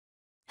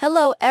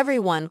Hello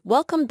everyone,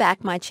 welcome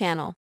back my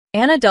channel.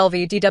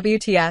 Delvey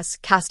DWTS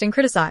casting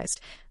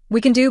criticized. We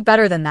can do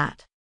better than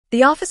that.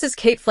 The Office's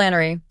Kate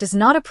Flannery does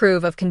not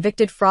approve of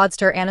convicted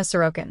fraudster Anna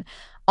Sorokin,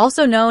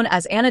 also known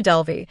as Anna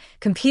Delvey,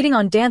 competing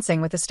on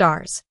Dancing with the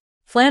Stars.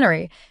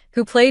 Flannery,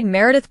 who played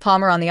Meredith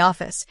Palmer on The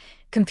Office,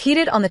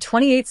 competed on the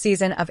 28th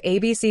season of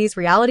ABC's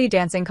reality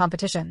dancing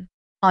competition.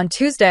 On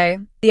Tuesday,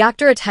 the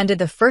actor attended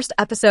the first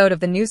episode of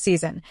the new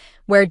season,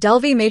 where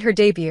Delvey made her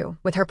debut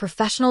with her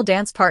professional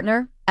dance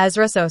partner,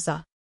 Ezra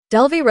Sosa.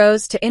 Delvey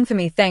rose to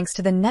infamy thanks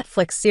to the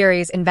Netflix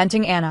series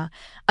Inventing Anna,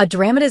 a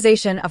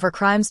dramatization of her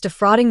crimes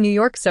defrauding New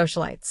York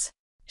socialites.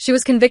 She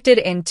was convicted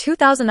in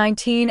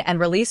 2019 and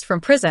released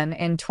from prison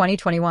in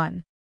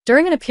 2021.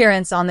 During an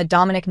appearance on The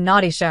Dominic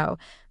Naughty Show,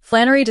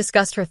 Flannery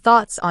discussed her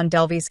thoughts on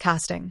Delvey's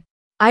casting.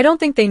 "I don't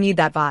think they need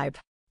that vibe.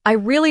 I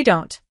really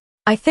don't.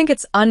 I think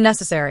it's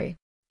unnecessary.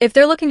 If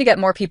they're looking to get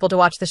more people to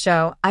watch the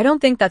show, I don't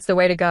think that's the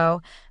way to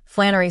go,"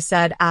 Flannery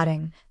said,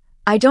 adding,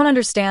 "I don't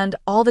understand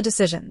all the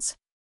decisions."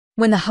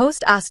 When the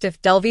host asked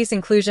if Delvey's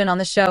inclusion on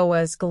the show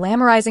was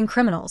glamorizing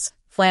criminals,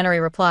 Flannery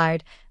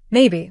replied,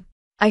 "Maybe.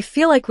 I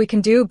feel like we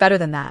can do better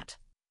than that."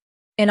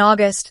 In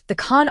August, the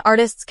con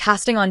artist's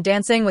casting on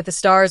Dancing with the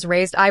Stars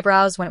raised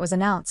eyebrows when it was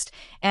announced,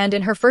 and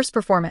in her first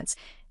performance,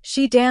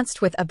 she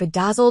danced with a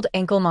bedazzled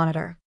ankle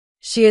monitor.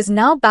 She is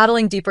now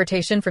battling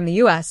deportation from the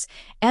U.S.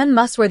 and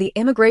must wear the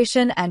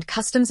Immigration and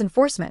Customs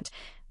Enforcement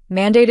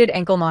mandated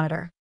ankle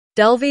monitor.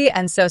 Delvey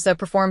and Sosa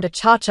performed a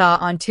cha-cha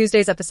on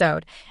Tuesday's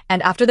episode,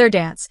 and after their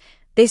dance,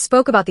 they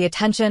spoke about the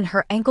attention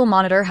her ankle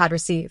monitor had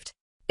received.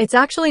 "It's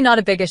actually not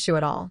a big issue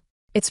at all.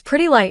 It's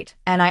pretty light,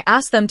 and I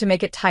asked them to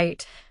make it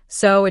tight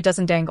so it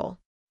doesn't dangle.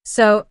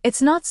 So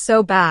it's not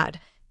so bad,"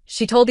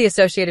 she told the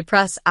Associated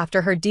Press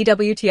after her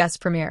DWTS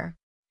premiere.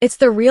 "It's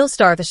the real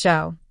star of the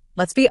show.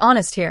 Let's be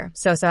honest here,"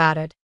 Sosa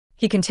added.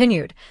 He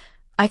continued,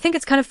 "I think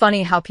it's kind of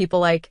funny how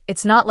people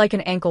it's not like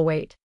an ankle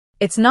weight.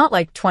 It's not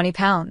like 20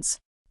 pounds.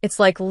 It's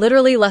like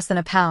literally less than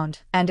a pound,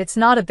 and it's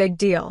not a big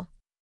deal."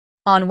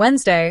 On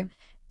Wednesday,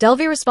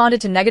 Delvey responded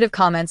to negative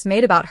comments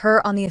made about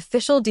her on the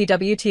official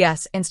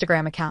DWTS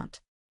Instagram account.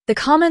 The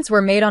comments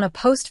were made on a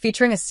post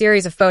featuring a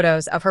series of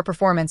photos of her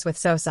performance with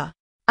Sosa.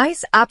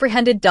 ICE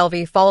apprehended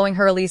Delvey following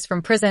her release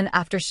from prison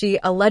after she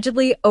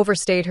allegedly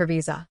overstayed her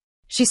visa.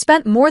 She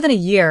spent more than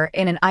a year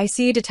in an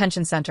ICE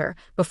detention center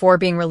before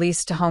being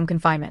released to home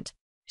confinement.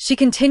 She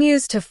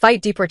continues to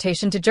fight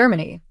deportation to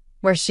Germany,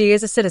 where she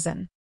is a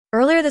citizen.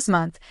 Earlier this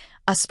month,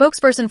 a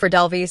spokesperson for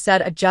Delvey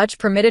said a judge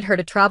permitted her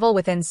to travel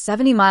within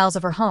 70 miles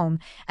of her home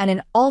and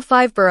in all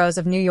 5 boroughs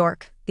of New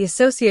York, the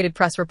Associated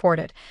Press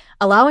reported,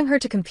 allowing her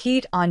to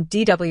compete on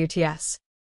DWTS.